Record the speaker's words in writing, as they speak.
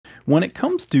When it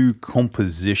comes to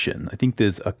composition, I think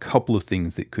there's a couple of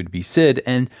things that could be said,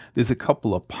 and there's a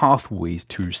couple of pathways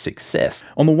to success.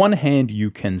 On the one hand, you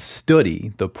can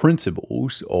study the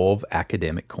principles of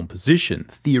academic composition,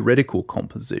 theoretical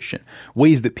composition,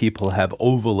 ways that people have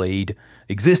overlaid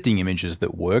existing images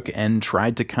that work and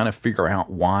tried to kind of figure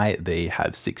out why they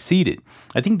have succeeded.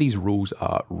 I think these rules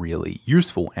are really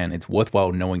useful, and it's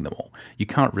worthwhile knowing them all. You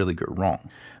can't really go wrong.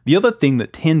 The other thing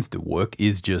that tends to work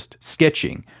is just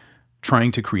sketching,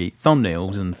 trying to create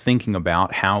thumbnails and thinking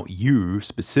about how you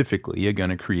specifically are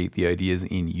going to create the ideas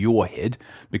in your head,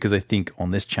 because I think on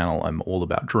this channel I'm all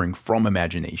about drawing from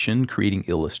imagination, creating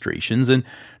illustrations, and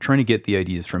trying to get the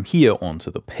ideas from here onto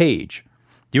the page.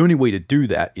 The only way to do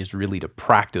that is really to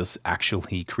practice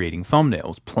actually creating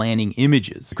thumbnails, planning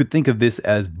images. You could think of this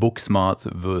as book smarts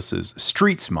versus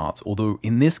street smarts, although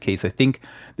in this case I think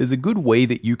there's a good way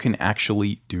that you can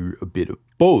actually do a bit of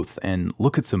both and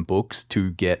look at some books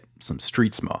to get some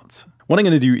street smarts. What I'm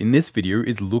going to do in this video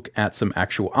is look at some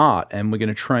actual art, and we're going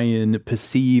to try and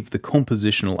perceive the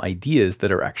compositional ideas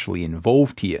that are actually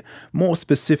involved here. More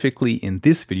specifically in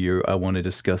this video, I want to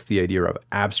discuss the idea of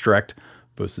abstract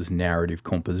versus narrative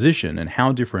composition and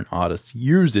how different artists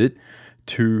use it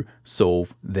to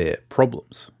solve their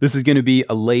problems. This is going to be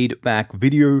a laid back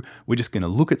video. We're just going to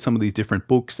look at some of these different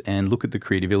books and look at the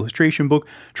creative illustration book,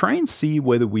 try and see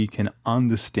whether we can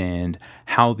understand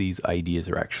how these ideas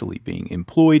are actually being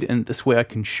employed. And this way I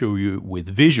can show you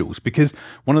with visuals, because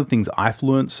one of the things I've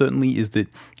learned certainly is that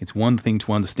it's one thing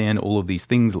to understand all of these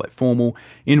things like formal,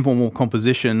 informal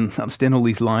composition, understand all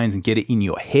these lines and get it in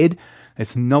your head.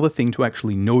 It's another thing to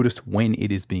actually notice when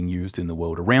it is being used in the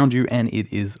world around you, and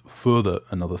it is further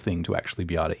another thing to actually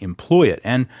be able to employ it.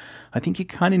 And I think you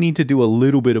kind of need to do a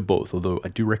little bit of both, although I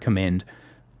do recommend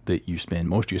that you spend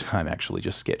most of your time actually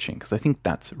just sketching, because I think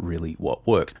that's really what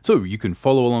works. So you can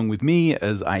follow along with me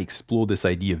as I explore this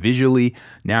idea visually,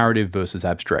 narrative versus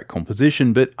abstract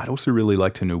composition, but I'd also really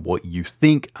like to know what you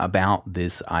think about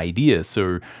this idea.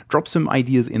 So drop some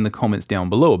ideas in the comments down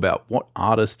below about what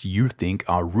artists you think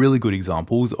are really good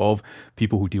examples of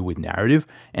people who deal with narrative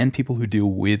and people who deal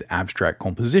with abstract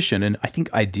composition. And I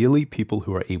think ideally people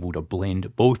who are able to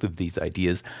blend both of these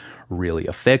ideas really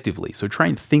effectively. So try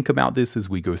and think about this as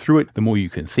we go through it. The more you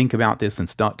can think about this and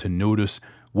start to notice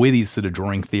where these sort of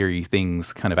drawing theory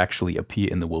things kind of actually appear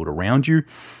in the world around you,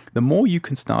 the more you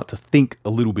can start to think a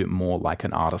little bit more like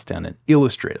an artist and an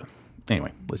illustrator.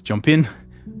 Anyway, let's jump in,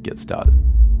 get started.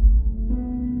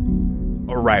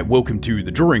 Alright, welcome to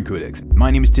the Drawing Codex.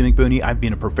 My name is Tim McBurney. I've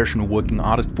been a professional working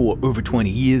artist for over 20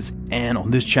 years, and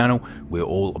on this channel, we're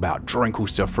all about drawing cool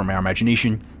stuff from our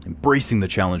imagination, embracing the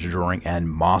challenge of drawing, and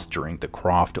mastering the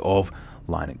craft of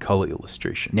line and color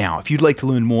illustration. Now, if you'd like to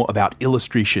learn more about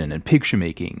illustration and picture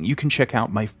making, you can check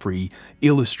out my free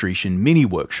illustration mini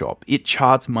workshop. It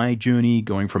charts my journey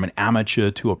going from an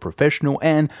amateur to a professional,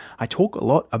 and I talk a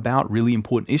lot about really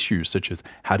important issues such as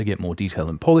how to get more detail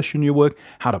and polish in your work,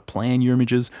 how to plan your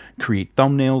images, create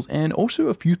thumbnails, and also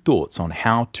a few thoughts on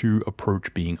how to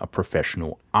approach being a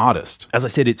professional artist. As I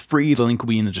said, it's free. The link will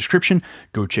be in the description.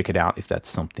 Go check it out if that's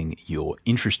something you're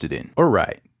interested in. All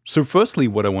right. So firstly,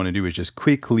 what I want to do is just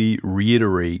quickly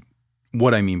reiterate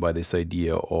what I mean by this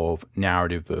idea of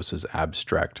narrative versus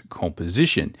abstract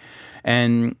composition.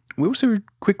 And we also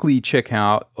quickly check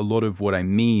out a lot of what I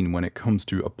mean when it comes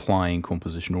to applying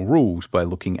compositional rules by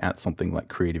looking at something like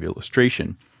Creative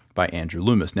Illustration by Andrew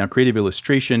Loomis. Now, Creative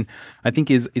Illustration, I think,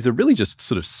 is a really just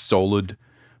sort of solid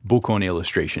book on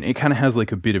illustration. It kind of has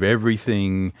like a bit of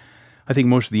everything. I think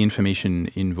most of the information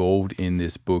involved in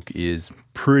this book is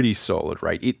pretty solid,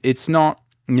 right? It's not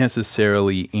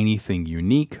necessarily anything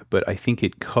unique, but I think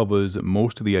it covers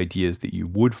most of the ideas that you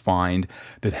would find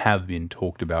that have been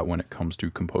talked about when it comes to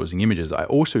composing images. I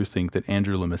also think that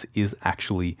Andrew Loomis is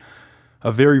actually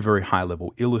a very, very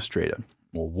high-level illustrator,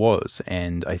 or was,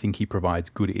 and I think he provides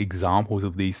good examples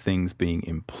of these things being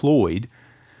employed.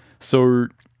 So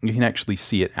you can actually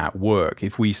see it at work.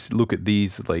 If we look at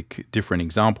these like different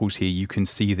examples here, you can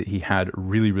see that he had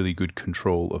really, really good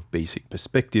control of basic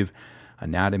perspective,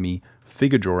 anatomy,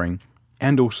 figure drawing,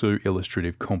 and also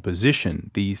illustrative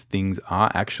composition. These things are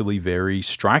actually very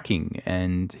striking,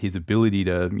 and his ability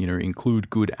to, include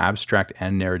good abstract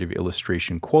and narrative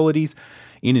illustration qualities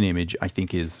in an image, I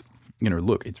think is,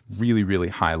 look, it's really, really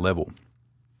high level.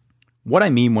 What I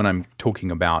mean when I'm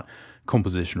talking about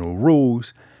compositional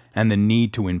rules and the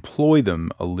need to employ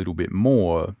them a little bit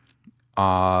more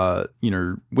are,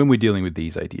 when we're dealing with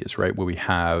these ideas, right, where we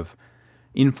have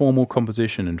informal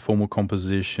composition and formal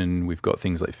composition, we've got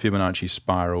things like Fibonacci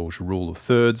spirals, rule of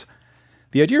thirds.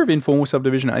 The idea of informal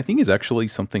subdivision, I think, is actually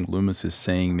something Loomis is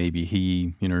saying maybe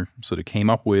he, sort of came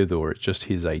up with, or it's just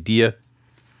his idea.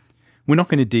 We're not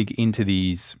going to dig into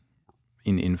these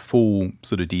in full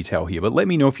sort of detail here, but let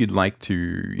me know if you'd like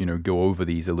to, go over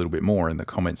these a little bit more in the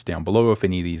comments down below, if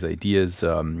any of these ideas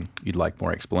you'd like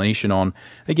more explanation on.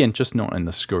 Again, just not in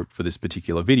the scope for this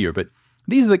particular video, but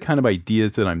these are the kind of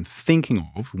ideas that I'm thinking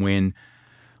of when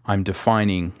I'm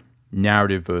defining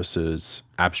narrative versus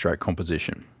abstract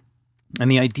composition. And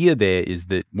the idea there is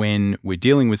that when we're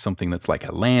dealing with something that's like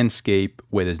a landscape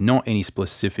where there's not any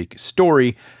specific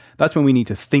story, that's when we need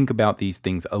to think about these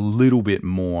things a little bit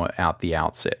more at the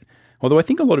outset. Although I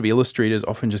think a lot of illustrators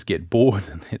often just get bored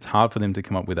and it's hard for them to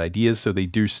come up with ideas, so they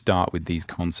do start with these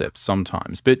concepts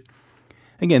sometimes. But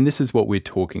again, this is what we're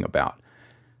talking about.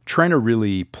 Trying to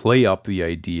really play up the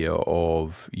idea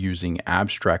of using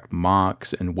abstract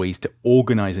marks and ways to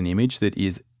organize an image that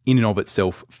is in and of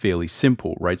itself fairly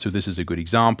simple, right? So this is a good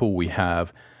example. We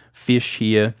have fish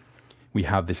here. We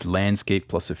have this landscape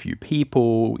plus a few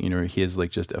people. Here's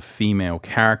like just a female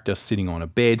character sitting on a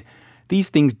bed. These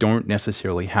things don't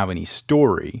necessarily have any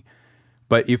story,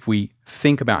 but if we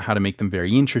think about how to make them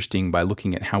very interesting by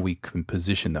looking at how we can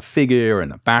position the figure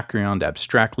and the background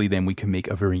abstractly, then we can make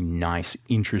a very nice,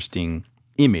 interesting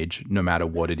image no matter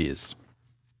what it is.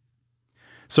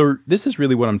 So this is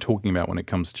really what I'm talking about when it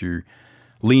comes to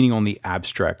leaning on the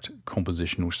abstract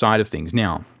compositional side of things.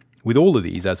 Now, with all of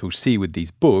these, as we'll see with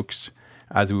these books,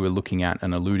 as we were looking at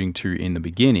and alluding to in the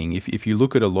beginning, if you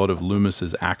look at a lot of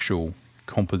Loomis's actual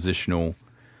compositional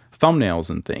thumbnails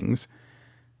and things,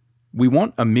 we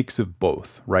want a mix of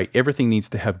both, right? Everything needs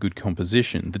to have good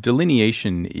composition. The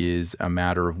delineation is a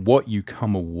matter of what you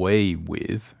come away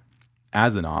with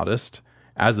as an artist,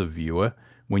 as a viewer,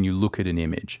 when you look at an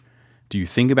image. Do you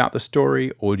think about the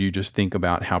story, or do you just think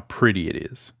about how pretty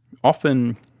it is?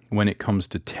 Often, when it comes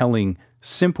to telling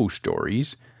simple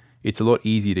stories, it's a lot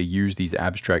easier to use these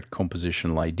abstract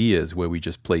compositional ideas where we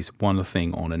just place one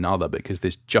thing on another, because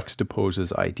this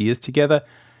juxtaposes ideas together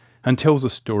and tells a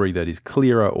story that is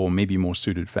clearer or maybe more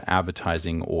suited for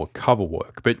advertising or cover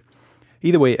work. But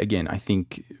either way, again, I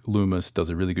think Loomis does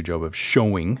a really good job of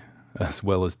showing as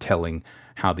well as telling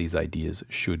how these ideas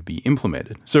should be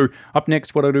implemented. So up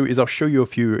next, what I'll do is I'll show you a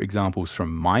few examples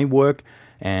from my work,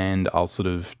 and I'll sort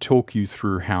of talk you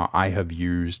through how I have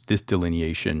used this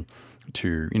delineation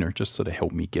to, just sort of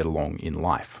help me get along in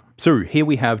life. So here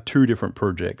we have two different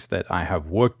projects that I have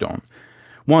worked on.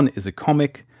 One is a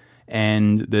comic,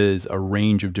 and there's a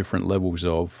range of different levels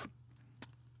of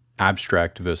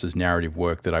abstract versus narrative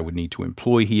work that I would need to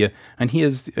employ here. And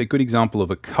here's a good example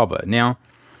of a cover. Now,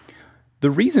 the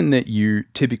reason that you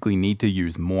typically need to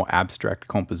use more abstract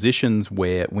compositions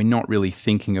where we're not really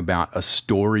thinking about a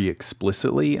story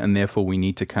explicitly, and therefore we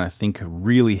need to kind of think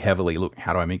really heavily, look,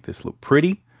 how do I make this look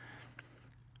pretty?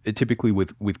 Typically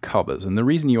with covers. And the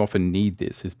reason you often need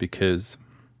this is because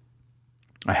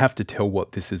I have to tell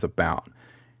what this is about.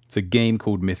 It's a game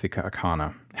called Mythic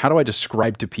Arcana. How do I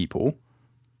describe to people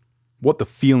what the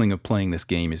feeling of playing this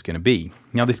game is going to be?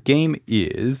 Now, this game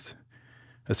is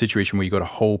a situation where you've got a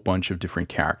whole bunch of different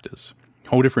characters,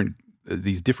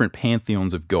 these different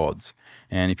pantheons of gods.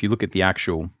 And if you look at the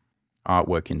actual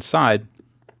artwork inside,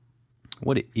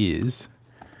 what it is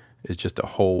just a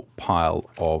whole pile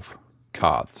of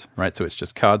cards, right? So it's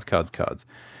just cards, cards, cards.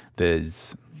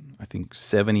 There's, I think,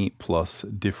 70 plus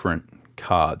different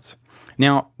cards.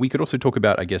 Now, we could also talk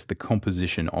about, I guess, the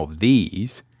composition of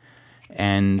these,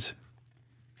 and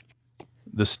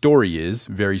the story is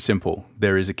very simple.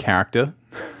 There is a character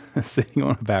sitting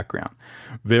on a background.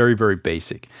 Very, very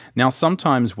basic. Now,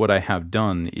 sometimes what I have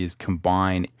done is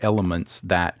combine elements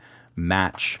that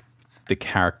match the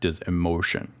character's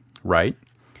emotion, right?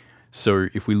 So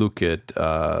if we look at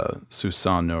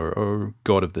Susan or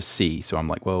God of the Sea, so I'm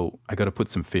like, well, I got to put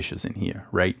some fishes in here,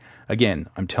 right? Again,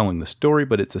 I'm telling the story,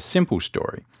 but it's a simple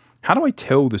story. How do I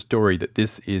tell the story that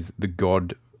this is the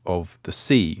God of the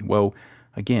Sea? Well,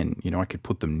 again, I could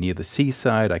put them near the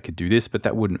seaside, I could do this, but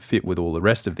that wouldn't fit with all the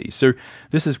rest of these. So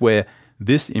this is where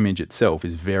this image itself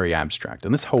is very abstract.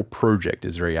 And this whole project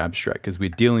is very abstract because we're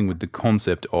dealing with the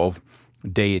concept of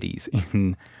deities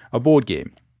in a board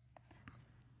game.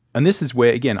 And this is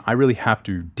where, again, I really have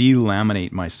to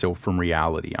delaminate myself from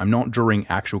reality. I'm not drawing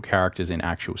actual characters in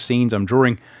actual scenes. I'm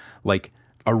drawing like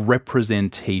a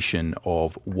representation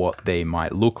of what they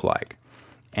might look like.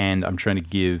 And I'm trying to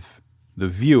give the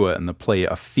viewer and the player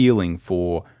a feeling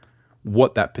for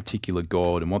what that particular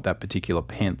god and what that particular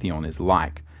pantheon is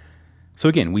like. So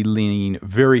again, we lean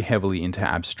very heavily into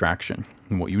abstraction.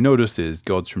 And what you notice is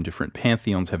gods from different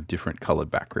pantheons have different colored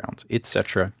backgrounds,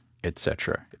 etc.,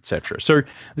 etc., etc. So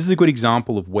this is a good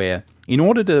example of where, in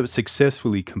order to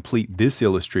successfully complete this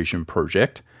illustration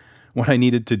project, what I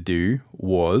needed to do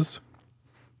was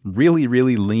really,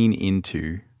 really lean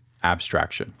into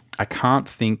abstraction. I can't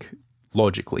think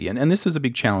logically. And this was a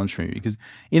big challenge for me because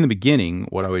in the beginning,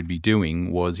 what I would be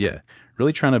doing was,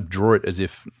 really trying to draw it as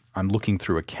if I'm looking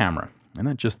through a camera. And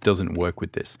that just doesn't work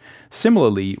with this.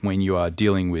 Similarly, when you are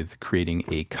dealing with creating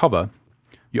a cover,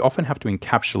 you often have to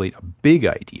encapsulate a big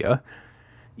idea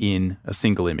in a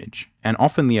single image. And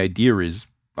often the idea is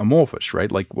amorphous,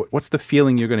 right? Like what's the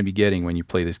feeling you're going to be getting when you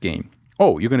play this game?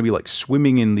 Oh, you're going to be like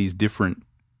swimming in these different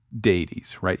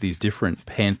deities, right? These different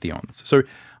pantheons. So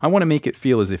I want to make it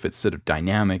feel as if it's sort of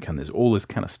dynamic and there's all this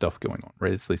kind of stuff going on,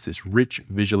 right? It's this rich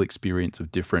visual experience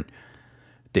of different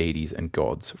deities and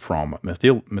gods from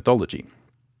mythology.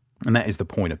 And that is the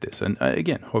point of this. And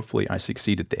again, hopefully I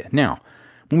succeeded there. Now,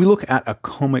 when we look at a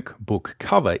comic book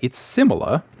cover, it's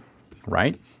similar,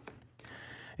 right?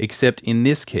 Except in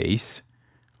this case,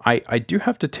 I do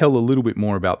have to tell a little bit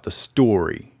more about the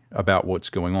story, about what's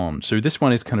going on. So this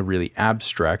one is kind of really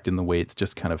abstract in the way it's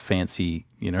just kind of fancy,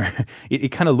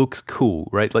 it kind of looks cool,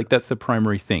 right? Like that's the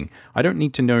primary thing. I don't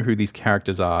need to know who these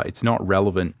characters are. It's not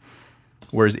relevant.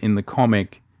 Whereas in the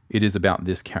comic, it is about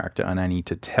this character and I need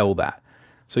to tell that.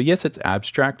 So yes, it's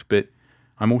abstract, but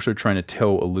I'm also trying to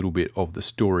tell a little bit of the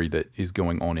story that is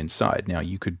going on inside. Now,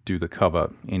 you could do the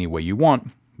cover any way you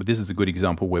want, but this is a good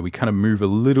example where we kind of move a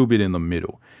little bit in the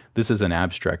middle. This is an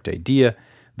abstract idea.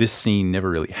 This scene never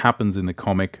really happens in the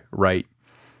comic, right?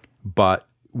 But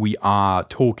we are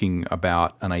talking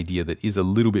about an idea that is a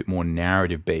little bit more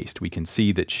narrative based. We can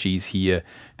see that she's here,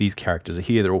 these characters are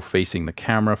here, they're all facing the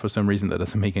camera for some reason that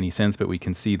doesn't make any sense, but we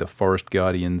can see the forest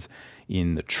guardians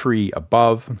in the tree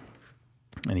above.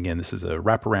 And again, this is a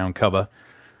wraparound cover,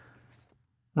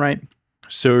 right?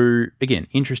 So again,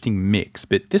 interesting mix,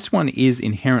 but this one is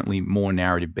inherently more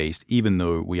narrative based, even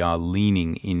though we are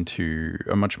leaning into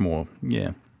a much more,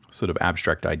 sort of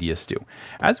abstract idea still.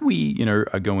 As we,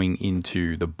 are going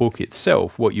into the book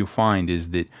itself, what you'll find is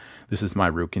that this is my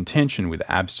real contention with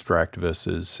abstract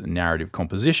versus narrative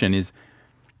composition is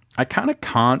I kind of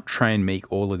can't try and make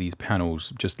all of these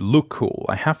panels just look cool.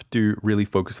 I have to really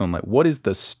focus on like, what is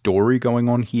the story going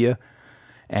on here?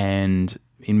 And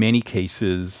in many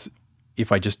cases,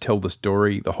 if I just tell the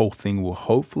story, the whole thing will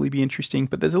hopefully be interesting.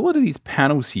 But there's a lot of these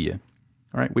panels here,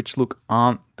 right, which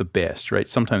aren't the best, right?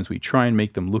 Sometimes we try and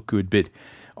make them look good, but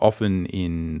often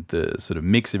in the sort of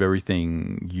mix of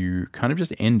everything, you kind of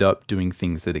just end up doing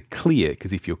things that are clear.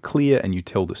 Because if you're clear and you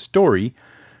tell the story,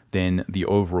 then the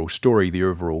overall story, the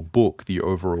overall book, the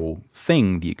overall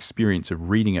thing, the experience of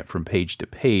reading it from page to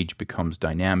page becomes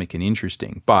dynamic and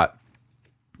interesting. But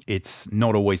it's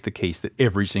not always the case that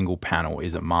every single panel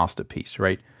is a masterpiece,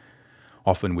 right?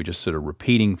 Often we're just sort of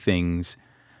repeating things.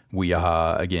 We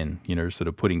are, again, sort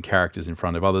of putting characters in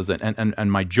front of others.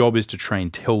 And my job is to try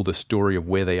and tell the story of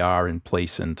where they are in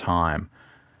place and time.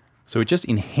 So it just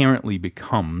inherently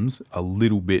becomes a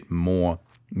little bit more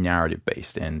narrative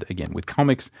based. And again, with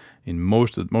comics, in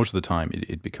most of the time,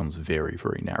 it becomes very,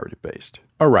 very narrative based.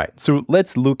 All right, so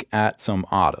let's look at some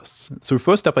artists. So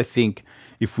first up, I think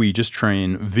if we just try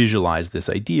and visualize this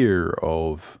idea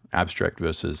of abstract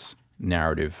versus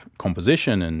narrative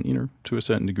composition and, to a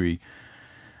certain degree,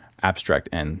 abstract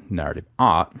and narrative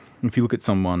art. If you look at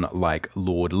someone like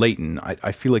Lord Leighton,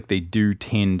 I feel like they do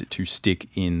tend to stick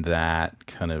in that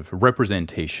kind of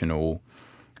representational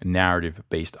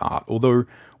narrative-based art. Although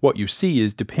what you see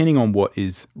is, depending on what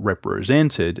is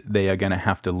represented, they are going to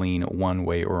have to lean one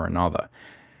way or another.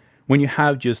 When you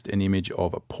have just an image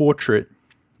of a portrait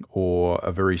or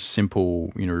a very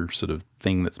simple, sort of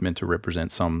thing that's meant to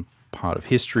represent some part of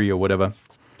history or whatever,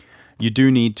 you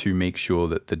do need to make sure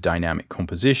that the dynamic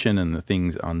composition and the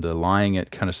things underlying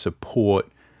it kind of support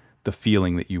the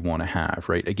feeling that you want to have,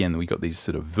 right? Again, we got these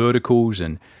sort of verticals,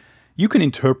 and you can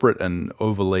interpret and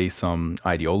overlay some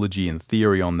ideology and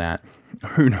theory on that.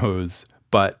 Who knows?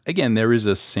 But again, there is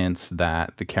a sense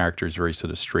that the character is very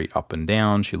sort of straight up and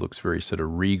down. She looks very sort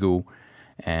of regal.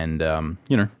 And,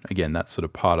 again, that's sort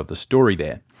of part of the story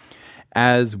there.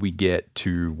 As we get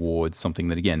towards something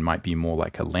that, again, might be more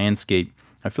like a landscape,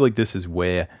 I feel like this is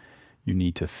where you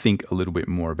need to think a little bit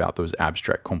more about those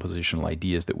abstract compositional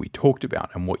ideas that we talked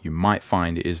about. And what you might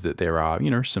find is that there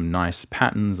are, some nice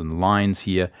patterns and lines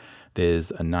here. There's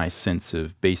a nice sense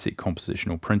of basic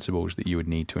compositional principles that you would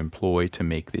need to employ to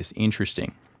make this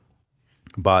interesting.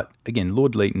 But again,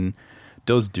 Lord Leighton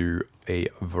does do a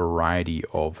variety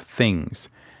of things.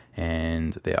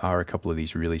 And there are a couple of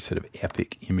these really sort of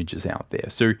epic images out there.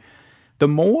 So the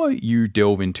more you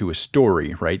delve into a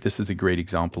story, right, this is a great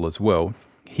example as well.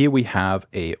 Here we have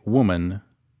a woman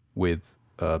with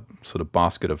a sort of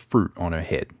basket of fruit on her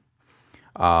head.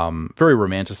 Very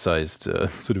romanticized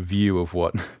sort of view of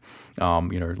what,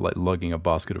 like lugging a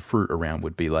basket of fruit around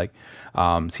would be like.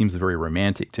 Seems very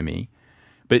romantic to me.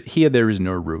 But here there is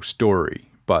no real story,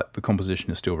 but the composition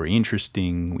is still very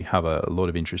interesting. We have a lot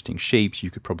of interesting shapes.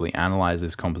 You could probably analyze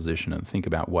this composition and think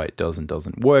about why it does and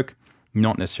doesn't work.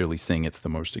 Not necessarily saying it's the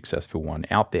most successful one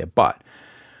out there, but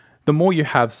the more you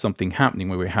have something happening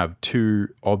where we have two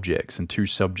objects and two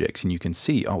subjects, and you can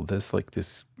see, oh, there's like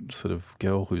this sort of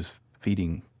girl who's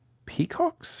feeding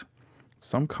peacocks,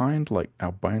 some kind, like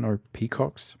albino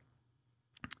peacocks.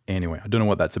 Anyway, I don't know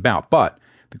what that's about, but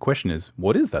the question is,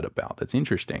 what is that about? That's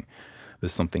interesting.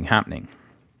 There's something happening.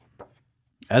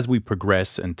 As we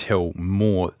progress and tell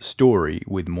more story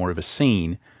with more of a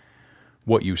scene,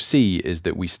 what you see is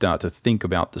that we start to think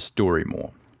about the story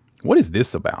more. What is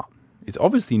this about? It's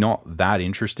obviously not that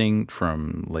interesting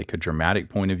from like a dramatic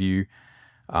point of view,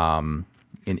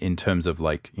 in terms of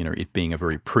like, it being a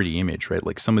very pretty image, right?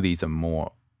 Like some of these are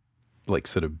more like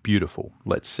sort of beautiful,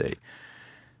 let's say.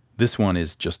 This one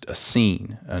is just a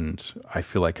scene, and I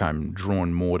feel like I'm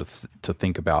drawn more to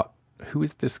think about, who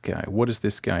is this guy? What is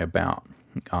this guy about?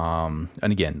 And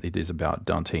again, it is about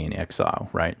Dante in exile,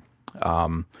 right?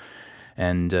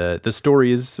 And the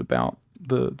story is about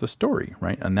the story,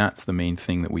 right? And that's the main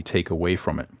thing that we take away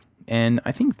from it. And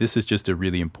I think this is just a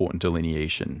really important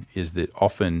delineation, is that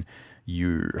often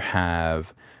you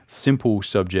have simple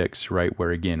subjects, right?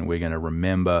 Where again, we're going to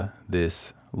remember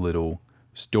this little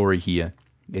story here.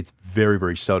 It's very,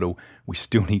 very subtle. We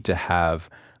still need to have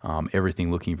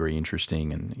everything looking very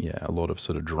interesting and yeah, a lot of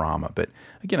sort of drama. But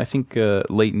again, I think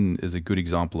Leighton is a good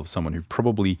example of someone who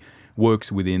probably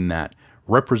works within that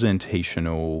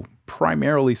representational,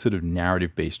 primarily sort of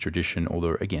narrative-based tradition.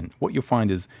 Although again, what you'll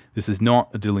find is this is not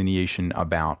a delineation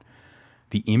about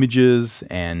the images,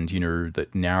 and that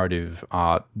narrative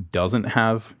art doesn't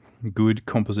have good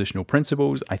compositional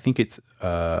principles. I think it's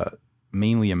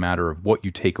mainly a matter of what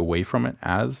you take away from it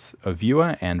as a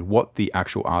viewer and what the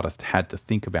actual artist had to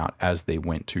think about as they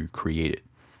went to create it,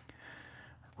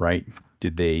 right?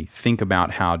 Did they think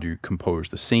about how to compose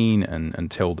the scene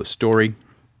and tell the story?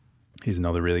 Here's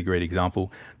another really great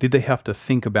example. Did they have to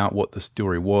think about what the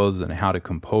story was and how to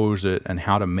compose it and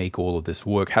how to make all of this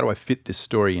work? How do I fit this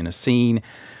story in a scene?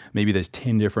 Maybe there's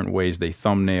 10 different ways they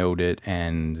thumbnailed it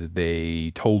and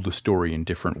they told the story in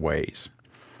different ways.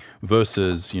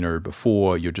 Versus,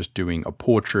 before you're just doing a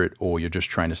portrait, or you're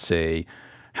just trying to say,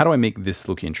 how do I make this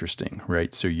look interesting,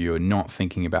 right? So you're not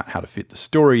thinking about how to fit the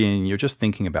story in, you're just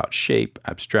thinking about shape,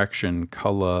 abstraction,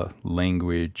 color,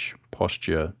 language,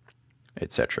 posture,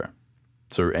 etc.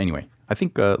 So anyway, I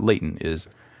think Leighton is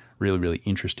really, really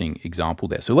interesting example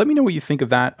there. So let me know what you think of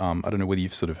that. I don't know whether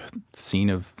you've sort of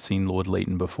seen Lord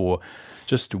Leighton before.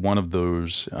 Just one of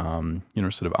those,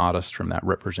 sort of artists from that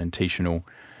representational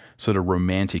sort of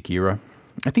romantic era.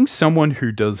 I think someone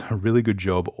who does a really good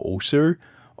job also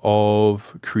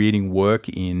of creating work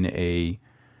in a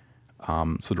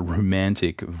sort of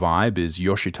romantic vibe is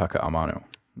Yoshitaka Amano.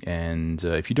 And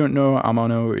if you don't know,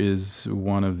 Amano is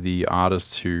one of the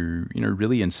artists who,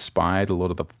 really inspired a lot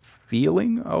of the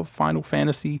feeling of Final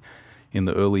Fantasy in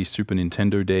the early Super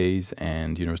Nintendo days,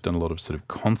 and, has done a lot of sort of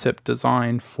concept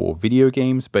design for video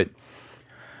games. But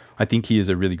I think he is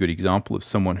a really good example of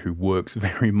someone who works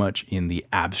very much in the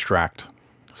abstract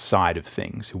side of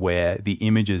things, where the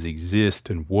images exist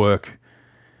and work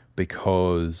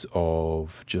because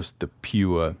of just the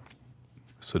pure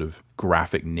sort of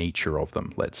graphic nature of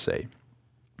them, let's say.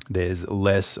 There's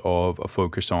less of a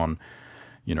focus on,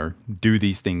 do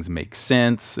these things make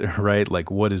sense, right?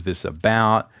 Like, what is this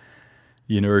about?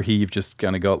 You've just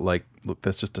kind of got like, look,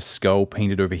 that's just a skull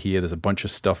painted over here. There's a bunch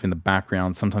of stuff in the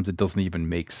background. Sometimes it doesn't even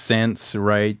make sense,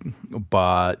 right?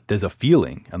 But there's a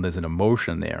feeling and there's an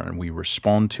emotion there, and we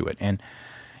respond to it. And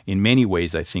in many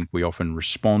ways, I think we often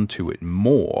respond to it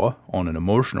more on an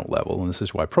emotional level. And this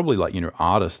is why probably like,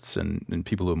 artists and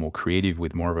people who are more creative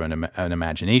with more of an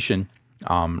imagination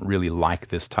really like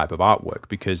this type of artwork,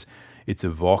 because it's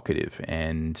evocative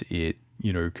and it,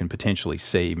 can potentially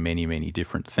say many, many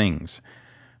different things.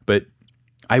 But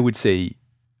I would say,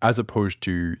 as opposed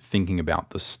to thinking about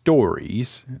the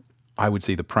stories, I would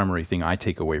say the primary thing I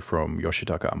take away from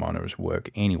Yoshitaka Amano's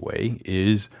work anyway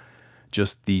is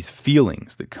just these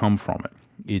feelings that come from it.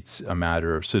 It's a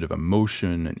matter of sort of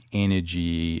emotion and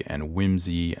energy and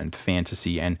whimsy and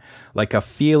fantasy, and like a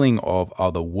feeling of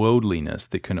otherworldliness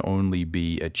that can only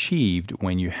be achieved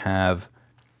when you have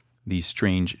these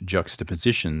strange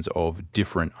juxtapositions of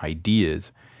different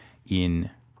ideas in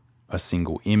a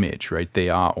single image, right? They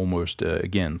are almost,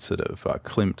 again, sort of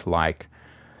Klimt-like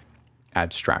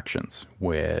abstractions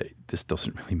where this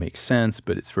doesn't really make sense,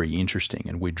 but it's very interesting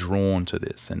and we're drawn to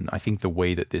this. And I think the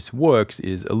way that this works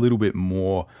is a little bit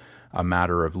more a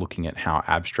matter of looking at how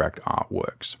abstract art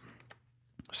works.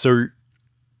 So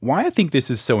why I think this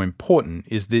is so important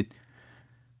is that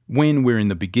when we're in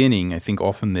the beginning, I think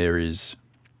often there is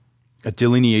a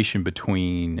delineation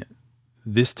between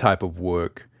this type of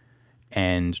work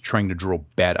and trying to draw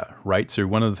better, right? So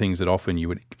one of the things that often you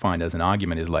would find as an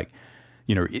argument is like,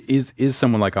 you know, is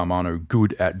someone like Armano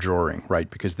good at drawing, right?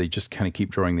 Because they just kind of keep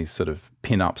drawing these sort of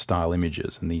pin-up style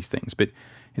images and these things. But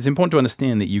it's important to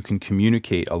understand that you can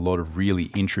communicate a lot of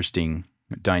really interesting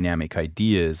dynamic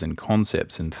ideas and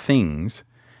concepts and things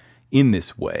in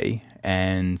this way,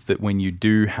 and that when you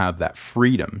do have that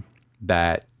freedom,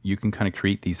 that you can kind of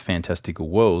create these fantastical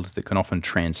worlds that can often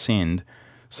transcend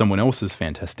someone else's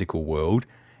fantastical world,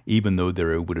 even though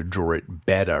they're able to draw it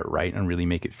better, right? And really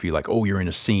make it feel like, oh, you're in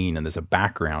a scene and there's a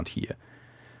background here.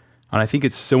 And I think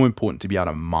it's so important to be able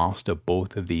to master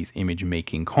both of these image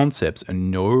making concepts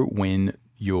and know when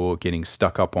you're getting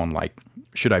stuck up on like,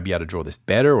 should I be able to draw this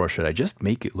better or should I just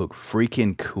make it look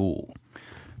freaking cool?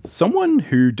 Someone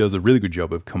who does a really good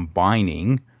job of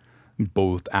combining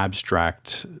both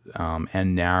abstract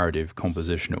and narrative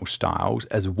compositional styles,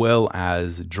 as well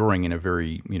as drawing in a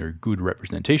very good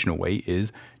representational way,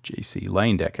 is J.C.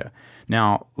 Leyendecker.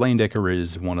 Now, Leyendecker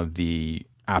is one of the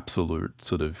absolute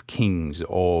sort of kings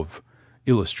of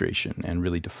illustration and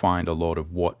really defined a lot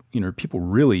of what people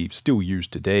really still use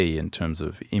today in terms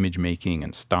of image making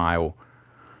and style.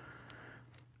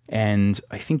 And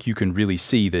I think you can really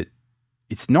see that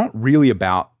it's not really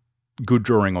about good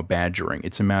drawing or bad drawing.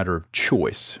 It's a matter of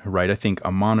choice, right? I think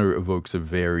Armano evokes a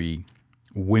very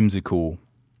whimsical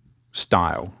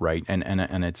style, right?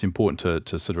 And it's important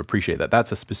to sort of appreciate that.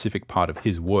 That's a specific part of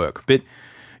his work. But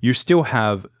you still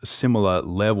have similar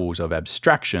levels of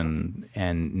abstraction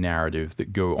and narrative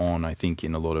that go on, I think,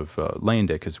 in a lot of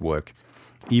Leyendecker's work,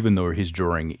 even though his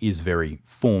drawing is very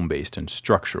form-based and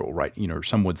structural, right?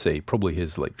 Some would say probably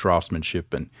his like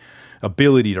draftsmanship and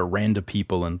ability to render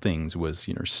people and things was,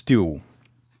 still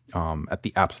at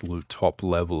the absolute top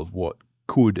level of what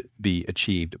could be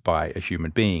achieved by a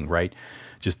human being, right?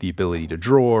 Just the ability to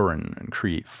draw and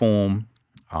create form,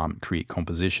 create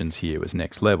compositions here was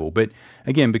next level. But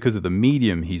again, because of the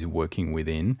medium he's working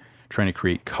within, trying to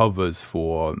create covers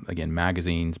for, again,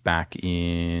 magazines back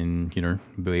in,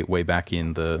 way back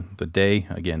in the day,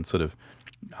 again, sort of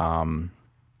 1900s,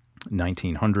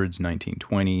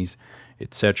 1920s,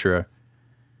 etc.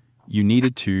 You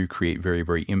needed to create very,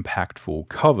 very impactful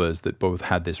covers that both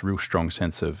had this real strong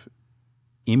sense of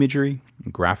imagery,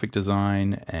 graphic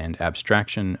design, and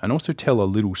abstraction, and also tell a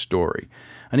little story.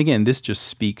 And again, this just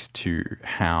speaks to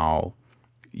how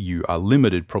you are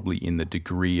limited probably in the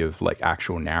degree of like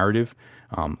actual narrative,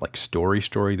 like story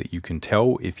that you can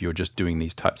tell if you're just doing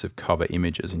these types of cover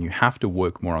images. And you have to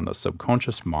work more on the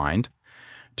subconscious mind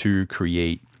to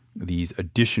create these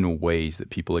additional ways that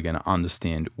people are going to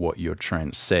understand what you're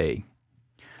trying to say.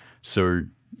 So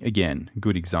again,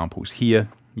 good examples here.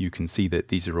 You can see that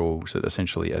these are all sort of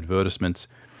essentially advertisements,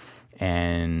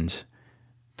 and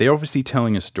they're obviously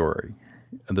telling a story.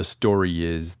 The story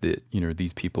is that,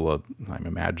 these people are, I'm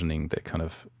imagining they're kind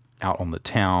of out on the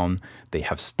town. They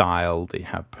have style, they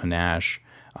have panache,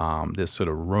 there's sort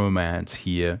of romance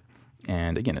here.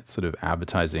 And again, it's sort of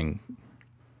advertising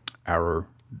Arrow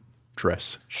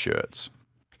dress shirts.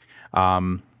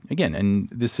 Again, and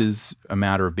this is a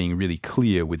matter of being really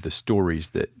clear with the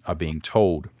stories that are being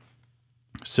told.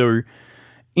 So,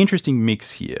 interesting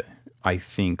mix here, I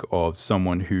think, of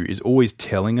someone who is always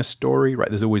telling a story, right?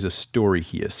 There's always a story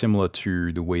here, similar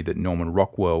to the way that Norman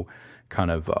Rockwell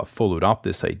kind of followed up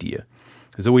this idea.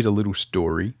 There's always a little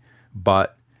story,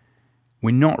 but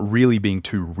we're not really being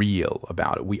too real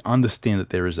about it. We understand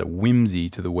that there is a whimsy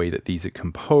to the way that these are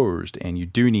composed, and you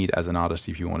do need, as an artist,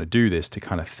 if you want to do this, to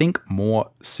kind of think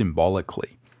more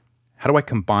symbolically. How do I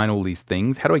combine all these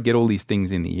things? How do I get all these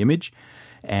things in the image?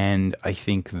 And I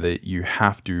think that you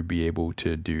have to be able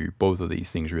to do both of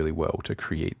these things really well to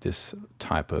create this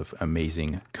type of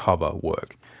amazing cover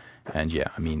work. And yeah,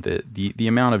 I mean, the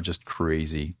amount of just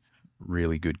crazy,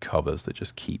 really good covers that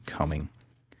just keep coming.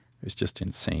 It's just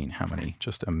insane how many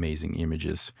just amazing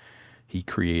images he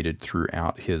created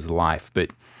throughout his life.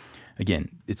 But again,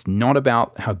 it's not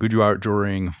about how good you are at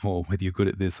drawing or whether you're good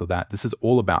at this or that. This is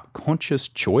all about conscious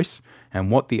choice and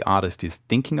what the artist is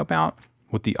thinking about,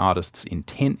 what the artist's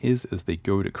intent is as they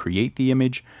go to create the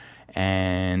image,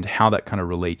 and how that kind of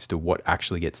relates to what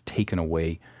actually gets taken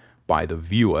away by the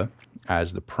viewer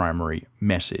as the primary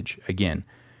message. Again,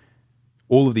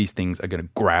 all of these things are going to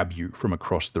grab you from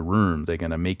across the room. They're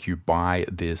going to make you buy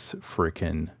this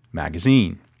freaking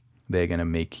magazine. They're going to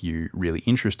make you really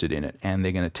interested in it, and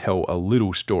they're going to tell a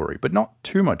little story, but not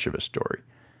too much of a story,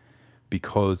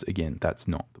 because again, that's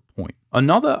not the point.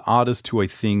 Another artist who I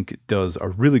think does a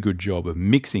really good job of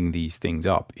mixing these things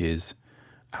up is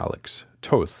Alex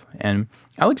Toth. And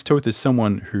Alex Toth is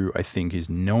someone who I think is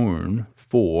known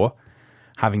for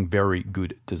having very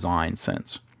good design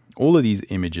sense. All of these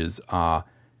images are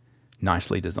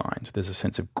nicely designed. There's a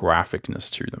sense of graphicness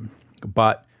to them.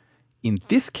 But in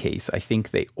this case, I think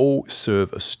they all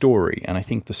serve a story, and I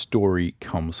think the story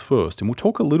comes first. And we'll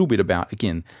talk a little bit about,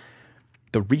 again,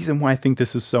 the reason why I think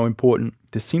this is so important.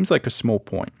 This seems like a small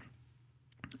point.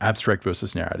 Abstract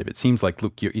versus narrative. It seems like,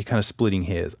 look, you're kind of splitting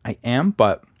hairs. I am,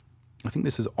 but I think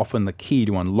this is often the key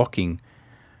to unlocking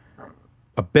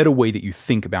a better way that you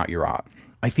think about your art.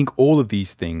 I think all of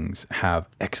these things have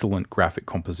excellent graphic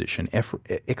composition,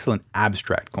 excellent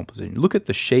abstract composition. Look at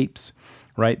the shapes,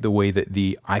 right? The way that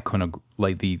the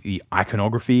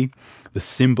iconography, the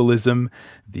symbolism,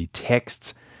 the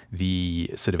texts,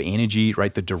 the sort of energy,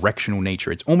 right? The directional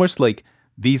nature. It's almost like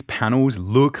these panels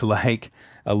look like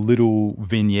a little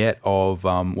vignette of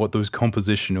what those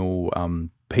compositional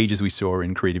pages we saw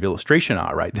in Creative Illustration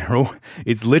are, right? They're all,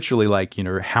 it's literally like, you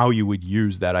know, how you would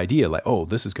use that idea. Like, oh,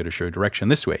 this is going to show direction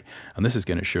this way. And this is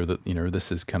going to show that, you know,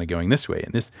 this is kind of going this way.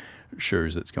 And this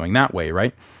shows it's going that way,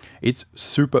 right? It's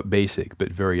super basic, but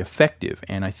very effective.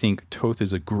 And I think Toth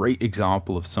is a great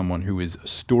example of someone who is a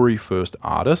story-first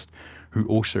artist who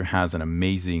also has an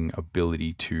amazing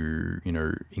ability to, you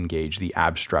know, engage the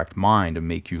abstract mind and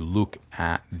make you look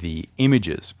at the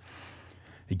images.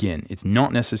 Again, it's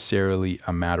not necessarily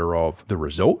a matter of the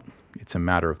result, it's a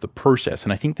matter of the process.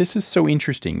 And I think this is so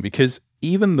interesting because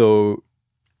even though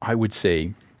I would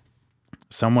say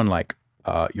someone like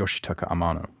Yoshitaka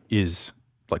Amano is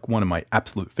like one of my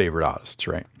absolute favorite artists,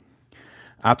 right?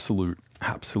 Absolute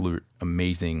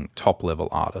amazing top-level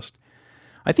artist.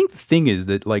 I think the thing is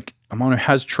that, like, Amano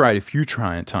has tried a few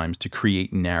times to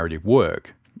create narrative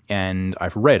work, and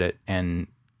I've read it, and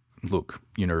look,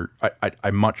 you know,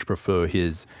 I much prefer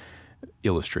his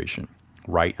illustration,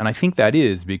 right? And I think that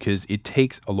is because it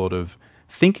takes a lot of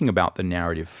thinking about the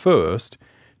narrative first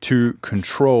to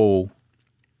control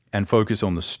and focus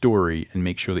on the story and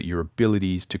make sure that your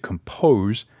abilities to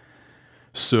compose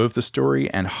serve the story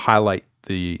and highlight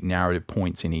the narrative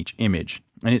points in each image.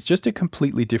 And it's just a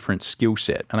completely different skill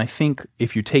set. And I think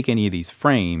if you take any of these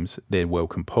frames, they're well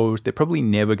composed. They're probably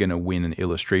never going to win an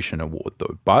illustration award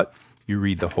though. But you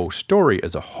read the whole story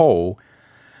as a whole,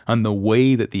 and the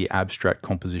way that the abstract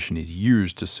composition is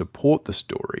used to support the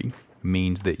story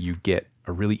means that you get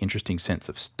a really interesting sense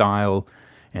of style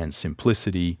and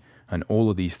simplicity and all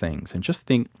of these things. And just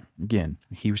think, again,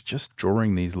 he was just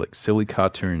drawing these like silly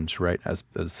cartoons, right, as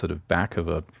sort of back of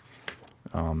a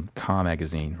car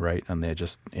magazine, right? And they're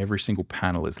just, every single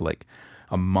panel is like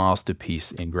a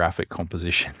masterpiece in graphic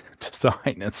composition,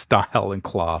 design and style and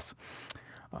class.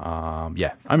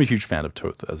 Yeah, I'm a huge fan of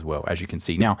Toth as well, as you can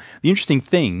see. Now, the interesting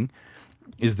thing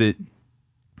is that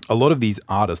a lot of these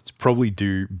artists probably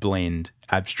do blend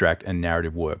abstract and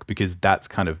narrative work because that's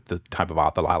kind of the type of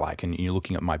art that I like. And you're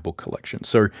looking at my book collection.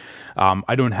 So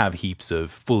I don't have heaps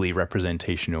of fully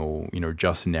representational, you know,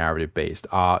 just narrative-based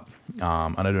art.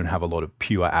 And I don't have a lot of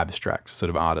pure abstract sort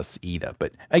of artists either.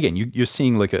 But again, you're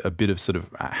seeing like a bit of sort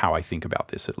of how I think about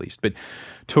this at least. But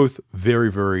Toth, very,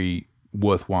 very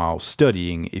worthwhile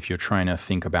studying if you're trying to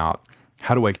think about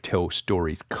how do I tell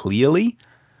stories clearly,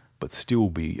 but still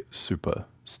be super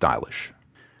stylish.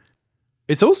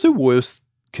 It's also worth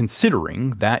considering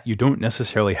that you don't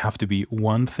necessarily have to be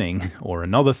one thing or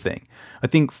another thing. I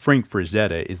think Frank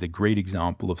Frazetta is a great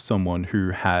example of someone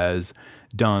who has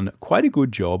done quite a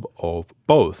good job of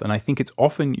both. And I think it's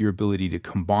often your ability to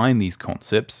combine these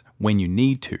concepts when you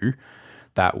need to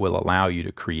that will allow you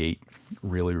to create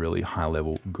really, really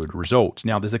high-level good results.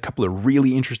 Now, there's a couple of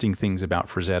really interesting things about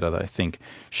Frazetta that I think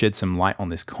shed some light on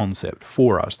this concept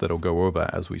for us that I'll go over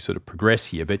as we sort of progress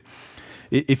here. But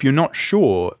if you're not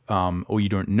sure or you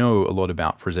don't know a lot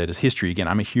about Frazetta's history, again,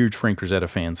 I'm a huge Frank Frazetta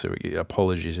fan, so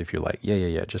apologies if you're like,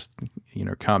 yeah, just, you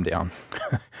know, calm down.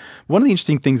 One of the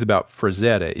interesting things about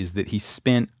Frazetta is that he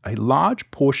spent a large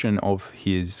portion of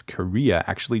his career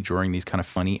actually drawing these kind of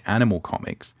funny animal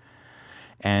comics.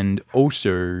 And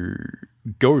also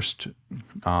ghost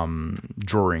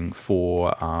drawing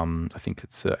for, I think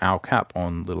it's Al Cap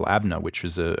on Little Abner, which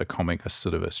was a comic, a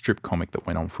sort of a strip comic that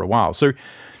went on for a while. So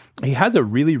he has a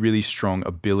really, really strong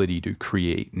ability to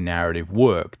create narrative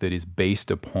work that is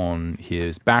based upon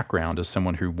his background as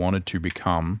someone who wanted to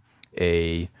become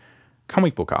a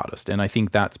comic book artist. And I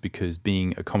think that's because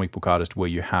being a comic book artist where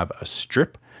you have a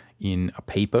strip in a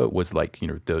paper was like,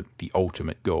 the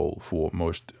ultimate goal for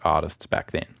most artists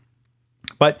back then.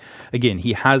 But again,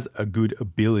 he has a good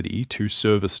ability to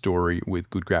serve a story with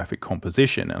good graphic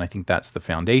composition, and I think that's the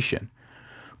foundation.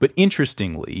 But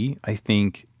interestingly, I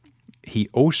think he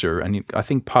also, and I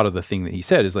think part of the thing that he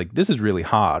said is like, this is really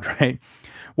hard, right?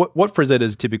 What Frazetta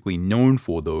is typically known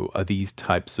for, though, are these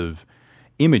types of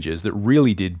images that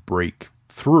really did break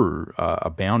through a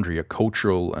boundary, a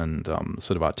cultural and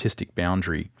sort of artistic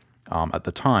boundary at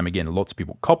the time. Again, lots of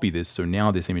people copy this, so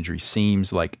now this imagery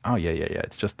seems like, oh, yeah,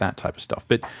 it's just that type of stuff.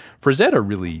 But Frazetta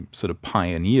really sort of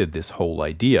pioneered this whole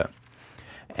idea.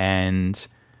 And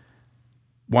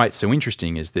why it's so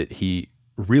interesting is that he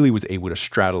really was able to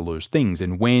straddle those things.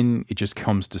 And when it just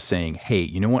comes to saying, hey,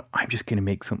 you know what, I'm just going to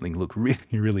make something look really,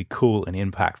 really cool and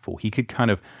impactful, he could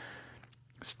kind of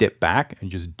step back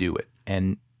and just do it.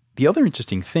 And the other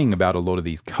interesting thing about a lot of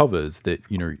these covers that,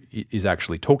 is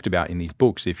actually talked about in these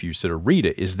books, if you sort of read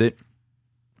it, is that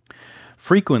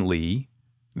frequently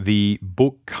the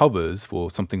book covers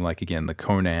for something like, again, the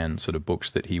Conan sort of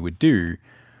books that he would do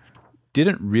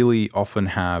didn't really often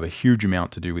have a huge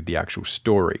amount to do with the actual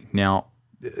story. Now,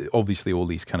 obviously all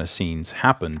these kind of scenes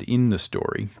happened in the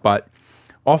story, but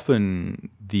often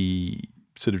the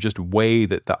sort of just way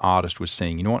that the artist was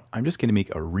saying, you know what, I'm just going to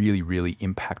make a really, really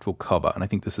impactful cover. And I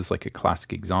think this is like a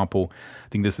classic example. I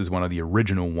think this is one of the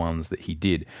original ones that he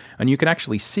did. And you can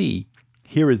actually see,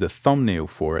 here is the thumbnail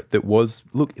for it that was,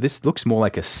 look, this looks more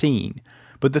like a scene.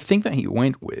 But the thing that he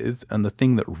went with, and the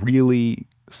thing that really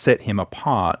set him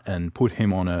apart and put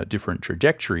him on a different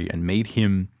trajectory and made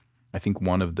him, I think,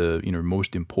 one of the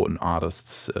most important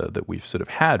artists that we've sort of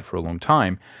had for a long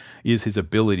time, is his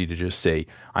ability to just say,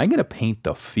 I'm going to paint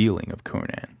the feeling of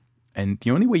Conan. And the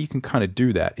only way you can kind of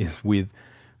do that is with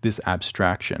this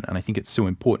abstraction. And I think it's so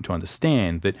important to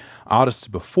understand that artists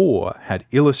before had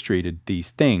illustrated these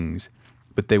things,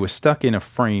 but they were stuck in a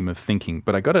frame of thinking,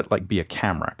 but I got to like be a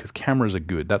camera, because cameras are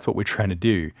good. That's what we're trying to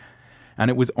do.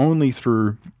 And it was only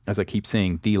through, as I keep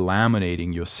saying,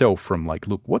 delaminating yourself from like,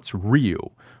 look, what's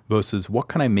real versus what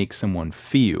can I make someone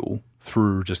feel,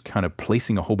 through just kind of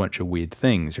placing a whole bunch of weird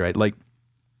things, right? Like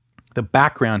the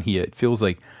background here, it feels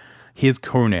like here's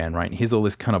Conan, right? Here's all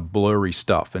this kind of blurry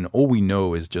stuff. And all we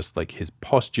know is just like his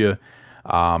posture.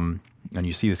 And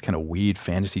you see this kind of weird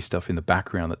fantasy stuff in the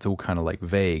background that's all kind of like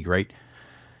vague, right?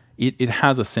 It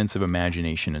has a sense of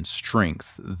imagination and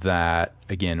strength that,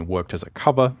 again, worked as a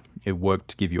cover. It worked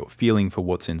to give you a feeling for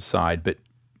what's inside, but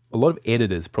a lot of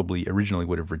editors probably originally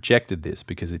would have rejected this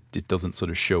because it doesn't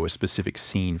sort of show a specific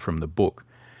scene from the book.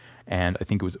 And I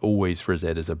think it was always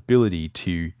Frazetta's ability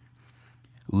to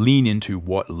lean into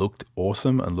what looked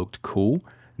awesome and looked cool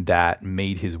that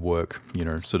made his work,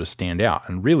 sort of stand out.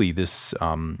 And really this,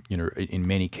 in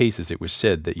many cases it was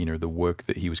said that, the work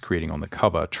that he was creating on the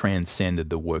cover transcended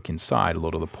the work inside a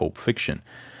lot of the pulp fiction.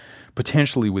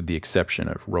 Potentially with the exception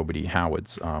of Robert E.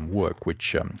 Howard's work,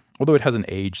 which, although it hasn't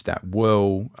aged that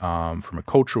well from a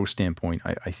cultural standpoint,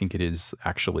 I think it is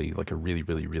actually like a really,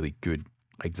 really, really good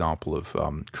example of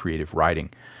creative writing.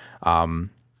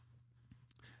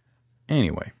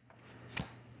 Anyway,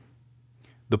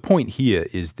 the point here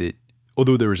is that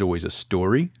although there is always a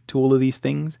story to all of these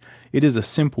things, it is a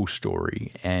simple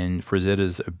story, and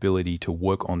Frazetta's ability to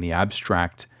work on the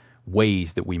abstract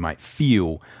ways that we might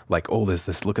feel like, oh, there's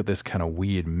this, look at this kind of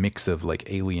weird mix of like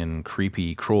alien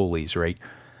creepy crawlies, right?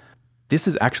 This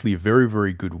is actually a very,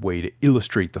 very good way to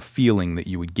illustrate the feeling that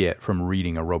you would get from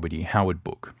reading a Robert E. Howard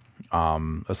book.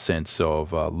 A sense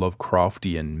of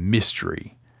Lovecraftian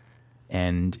mystery.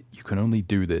 And you can only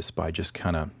do this by just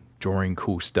kind of drawing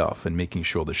cool stuff and making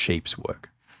sure the shapes work.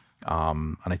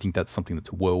 And I think that's something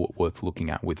that's well worth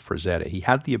looking at with Frazetta. He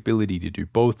had the ability to do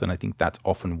both, and I think that's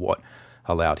often what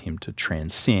allowed him to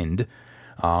transcend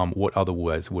what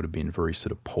otherwise would have been very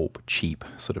sort of pulp, cheap,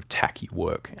 sort of tacky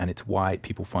work. And it's why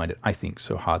people find it, I think,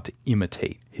 so hard to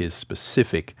imitate his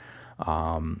specific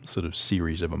sort of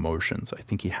series of emotions. I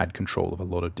think he had control of a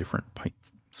lot of different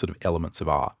sort of elements of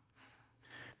art.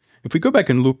 If we go back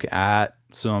and look at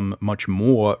some much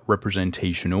more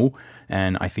representational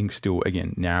and I think still,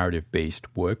 again,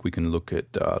 narrative-based work, we can look at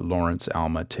Lawrence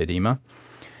Alma Tedema.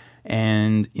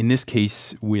 And in this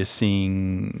case, we're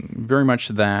seeing very much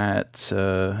that,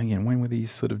 again, when were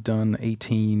these sort of done?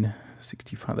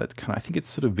 1865, that's kind of, I think it's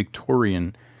sort of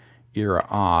Victorian era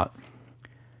art.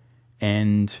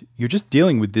 And you're just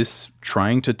dealing with this,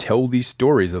 trying to tell these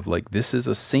stories of like, this is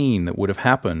a scene that would have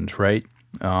happened, right?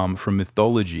 From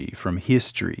mythology, from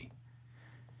history.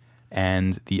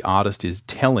 and the artist is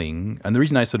telling. And the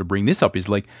reason I sort of bring this up is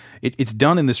like it's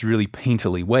done in this really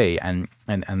painterly way, and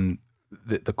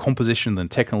the composition, the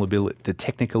technical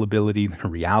ability, the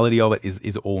reality of it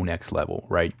is all next level,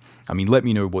 right? I mean, let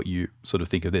me know what you sort of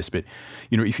think of this. But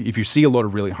if you see a lot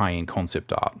of really high end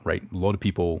concept art, right? A lot of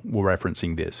people were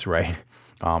referencing this, right?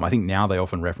 I think now they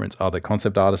often reference other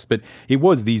concept artists, but it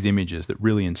was these images that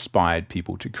really inspired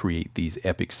people to create these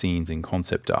epic scenes in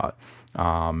concept art.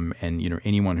 And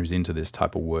anyone who's into this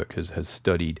type of work has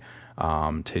studied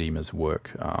Tejima's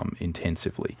work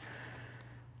intensively.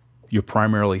 You're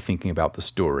primarily thinking about the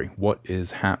story. What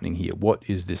is happening here? What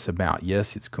is this about?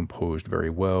 Yes, it's composed very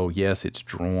well. Yes, it's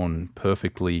drawn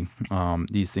perfectly.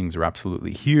 These things are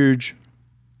absolutely huge.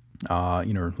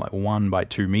 Like 1 by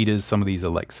 2 meters. Some of these are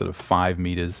like sort of 5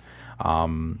 meters.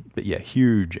 But yeah,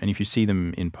 huge. And if you see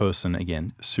them in person,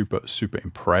 again, super, super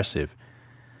impressive.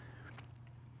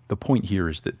 The point here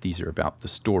is that these are about the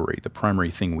story. The primary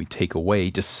thing we take away,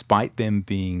 despite them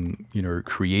being,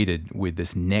 created with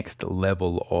this next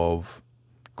level of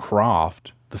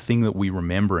craft, the thing that we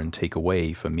remember and take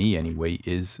away, for me anyway,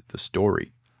 is the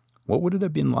story. What would it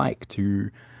have been like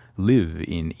to live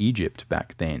in Egypt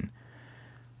back then?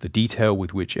 The detail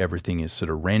with which everything is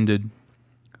sort of rendered,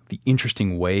 the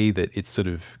interesting way that it's sort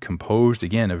of composed.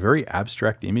 Again, a very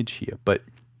abstract image here, but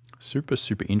super,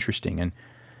 super interesting. And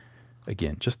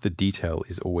again, just the detail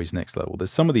is always next level.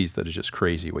 There's some of these that are just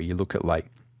crazy, where you look at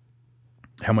like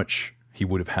how much he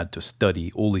would have had to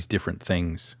study all these different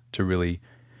things to really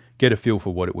get a feel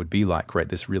for what it would be like, right?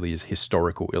 This really is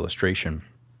historical illustration.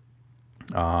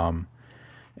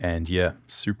 And yeah,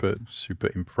 super, super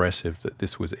impressive that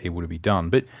this was able to be done.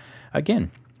 But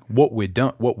again, what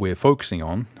we're focusing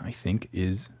on, I think,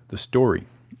 is the story,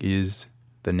 is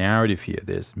the narrative here.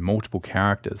 There's multiple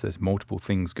characters, there's multiple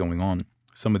things going on.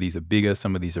 Some of these are bigger,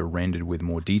 some of these are rendered with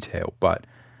more detail, but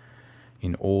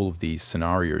in all of these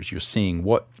scenarios, you're seeing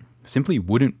what simply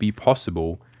wouldn't be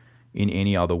possible in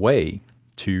any other way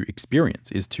to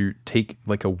experience, is to take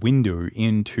like a window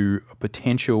into a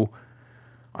potential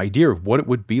idea of what it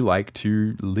would be like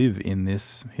to live in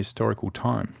this historical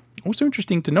time. Also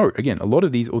interesting to note, again, a lot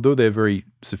of these, although they're very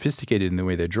sophisticated in the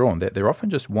way they're drawn, they're often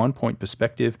just one-point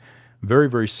perspective, very,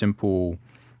 very simple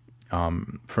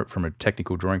from a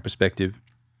technical drawing perspective,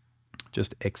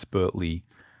 just expertly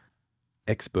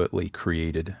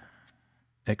created,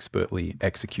 expertly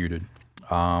executed.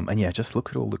 And yeah, just look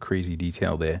at all the crazy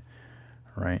detail there,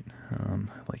 right?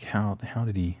 Like how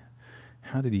did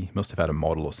he must have had a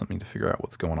model or something to figure out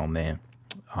what's going on there.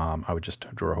 I would just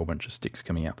draw a whole bunch of sticks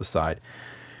coming out the side.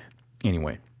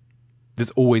 Anyway, there's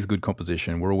always good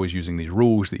composition. We're always using these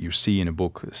rules that you see in a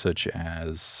book such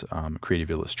as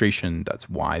Creative Illustration. That's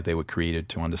why they were created,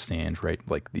 to understand, right?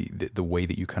 Like the way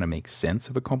that you kind of make sense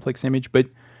of a complex image. But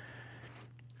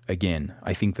again,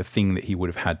 I think the thing that he would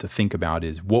have had to think about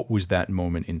is, what was that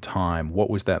moment in time?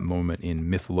 What was that moment in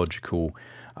mythological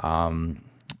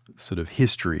sort of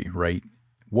history, right?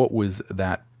 What was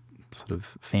that sort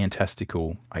of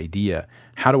fantastical idea?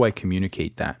 How do I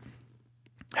communicate that?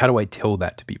 How do I tell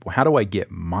that to people? How do I get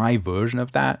my version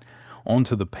of that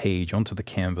onto the page, onto the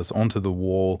canvas, onto the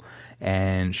wall,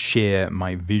 and share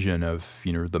my vision of,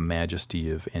 the majesty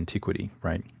of antiquity,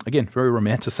 right? Again, very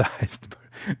romanticized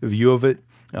view of it.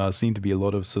 Seemed to be a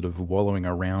lot of sort of wallowing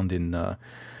around in,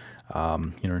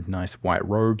 nice white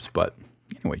robes. But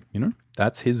anyway,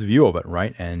 that's his view of it,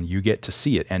 right? And you get to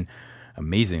see it. And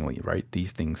amazingly, right,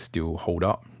 these things still hold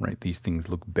up, right? These things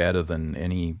look better than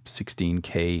any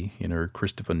 16K,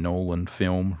 Christopher Nolan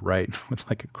film, right? With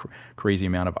like a crazy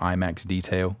amount of IMAX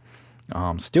detail.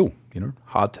 Still,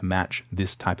 hard to match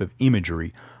this type of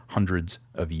imagery hundreds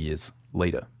of years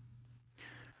later.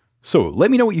 So let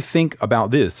me know what you think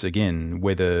about this. Again,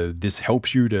 whether this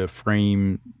helps you to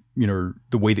frame,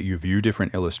 the way that you view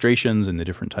different illustrations and the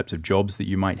different types of jobs that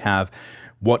you might have.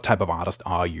 What type of artist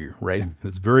are you, right?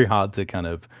 It's very hard to kind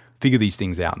of figure these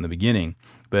things out in the beginning.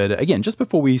 But again, just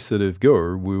before we sort of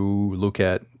go, we'll look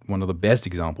at one of the best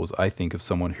examples, I think, of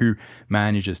someone who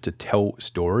manages to tell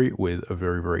story with a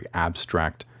very, very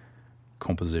abstract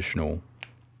compositional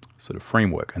sort of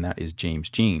framework, and that is James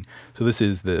Jean. So this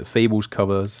is the Fables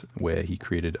covers, where he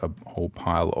created a whole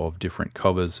pile of different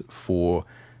covers for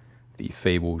the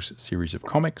Fables series of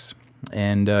comics.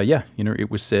 And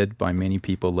it was said by many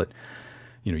people that,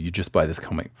 you just buy this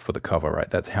comic for the cover,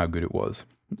 right? That's how good it was.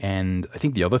 And I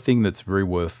think the other thing that's very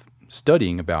worth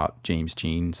studying about James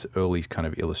Jean's early kind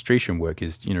of illustration work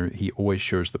is, he always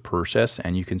shows the process,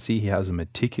 and you can see he has a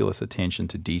meticulous attention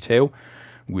to detail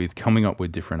with coming up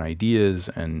with different ideas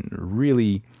and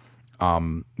really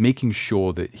making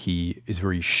sure that he is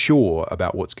very sure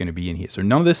about what's going to be in here. So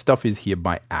none of this stuff is here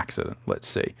by accident, let's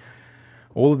say.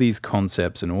 All of these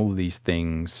concepts and all of these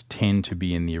things tend to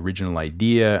be in the original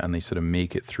idea, and they sort of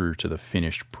make it through to the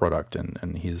finished product.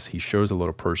 And he shows a lot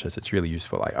of process. It's really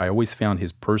useful. I always found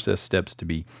his process steps to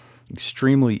be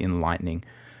extremely enlightening,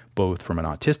 both from an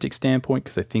artistic standpoint,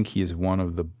 because I think he is one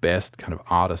of the best kind of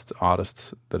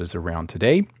artists that is around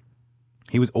today.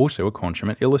 He was also a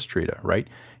consummate illustrator, right?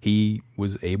 He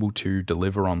was able to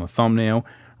deliver on the thumbnail,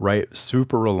 right,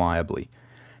 super reliably.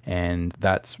 And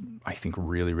that's, I think,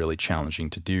 really, really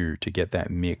challenging to do, to get that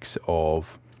mix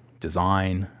of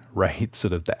design, right,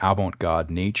 sort of the avant-garde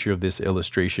nature of this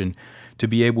illustration, to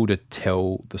be able to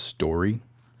tell the story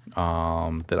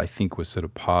that I think was sort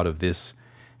of part of this,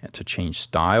 to change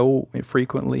style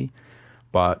frequently.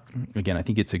 But again, I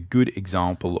think it's a good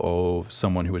example of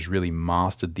someone who has really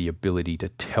mastered the ability to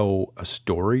tell a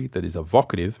story that is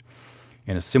evocative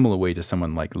in a similar way to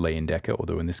someone like Leyendecker,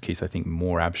 although in this case I think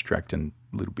more abstract and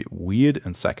a little bit weird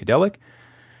and psychedelic,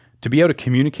 to be able to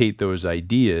communicate those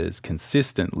ideas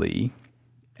consistently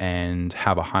and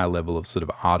have a high level of sort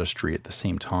of artistry at the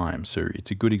same time. So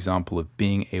it's a good example of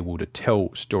being able to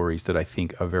tell stories that I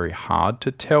think are very hard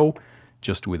to tell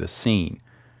just with a scene.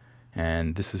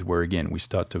 And this is where, again, we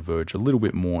start to verge a little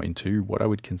bit more into what I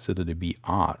would consider to be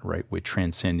art, right? We're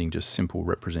transcending just simple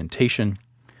representation.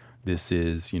 This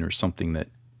is, something that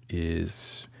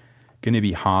is going to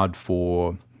be hard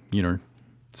for,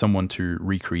 someone to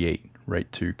recreate, right?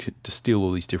 To distill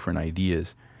all these different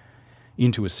ideas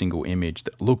into a single image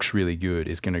that looks really good,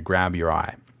 is going to grab your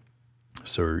eye.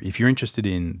 So if you're interested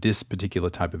in this particular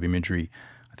type of imagery,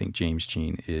 I think James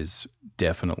Jean is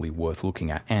definitely worth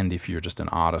looking at. And if you're just an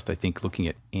artist, I think looking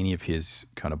at any of his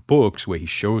kind of books where he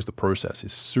shows the process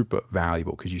is super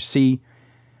valuable, because you see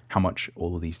how much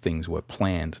all of these things were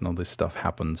planned and all this stuff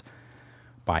happens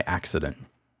by accident.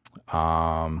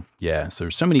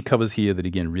 So many covers here that,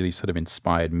 again, really sort of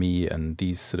inspired me, and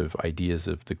these sort of ideas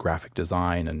of the graphic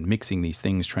design and mixing these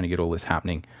things, trying to get all this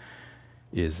happening,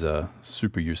 is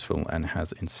super useful and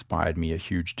has inspired me a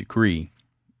huge degree,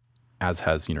 as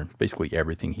has, basically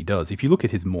everything he does. If you look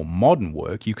at his more modern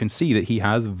work, you can see that he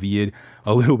has veered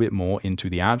a little bit more into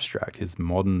the abstract. His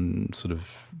modern sort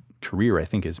of career, I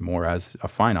think, is more as a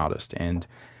fine artist, and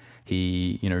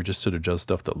he, just sort of does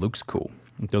stuff that looks cool.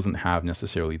 It doesn't have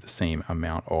necessarily the same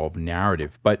amount of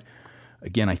narrative. But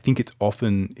again, I think it's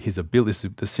often his ability, this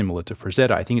is similar to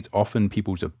Frazetta, I think it's often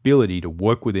people's ability to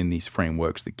work within these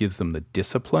frameworks that gives them the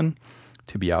discipline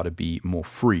to be able to be more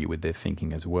free with their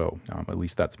thinking as well. At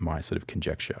least that's my sort of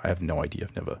conjecture. I have no idea.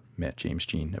 I've never met James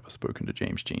Jean, never spoken to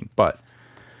James Jean. But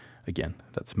again,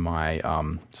 that's my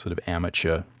sort of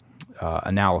amateur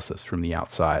analysis from the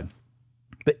outside.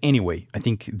 But anyway, I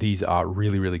think these are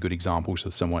really, really good examples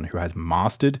of someone who has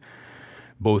mastered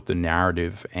both the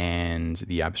narrative and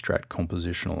the abstract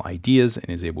compositional ideas and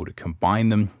is able to combine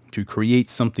them to create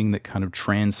something that kind of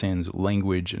transcends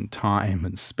language and time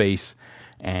and space.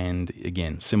 And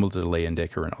again, similar to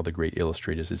Leyendecker and other great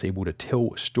illustrators, is able to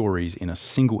tell stories in a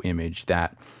single image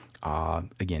that are,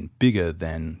 again, bigger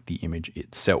than the image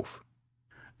itself.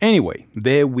 Anyway,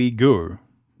 there we go.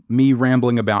 Me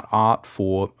rambling about art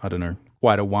for,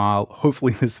 quite a while.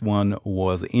 Hopefully this one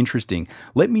was interesting.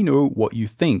 Let me know what you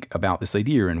think about this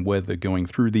idea and whether going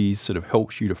through these sort of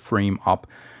helps you to frame up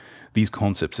these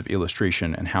concepts of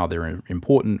illustration and how they're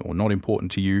important or not important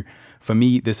to you. For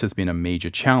me, this has been a major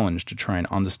challenge to try and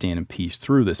understand and piece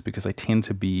through this, because I tend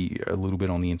to be a little bit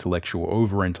on the intellectual,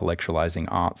 over-intellectualizing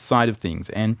art side of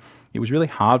things. And it was really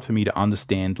hard for me to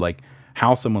understand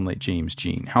how someone like James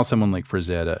Jean, how someone like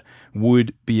Frazetta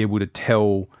would be able to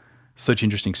tell such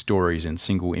interesting stories in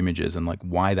single images and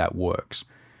why that works.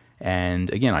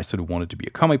 And again, I sort of wanted to be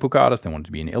a comic book artist. I wanted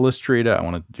to be an illustrator. I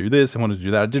wanted to do this. I wanted to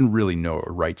do that. I didn't really know,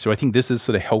 right? So I think this has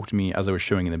sort of helped me, as I was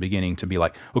showing in the beginning, to be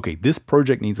like, okay, this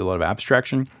project needs a lot of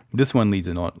abstraction. This one needs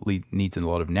a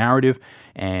lot of narrative.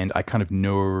 And I kind of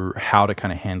know how to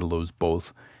kind of handle those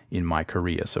both in my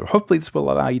career. So hopefully this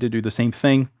will allow you to do the same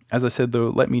thing. As I said, though,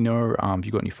 let me know if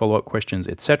you've got any follow-up questions,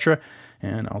 etc.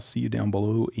 And I'll see you down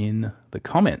below in the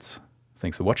comments.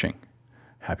 Thanks for watching.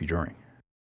 Happy drawing.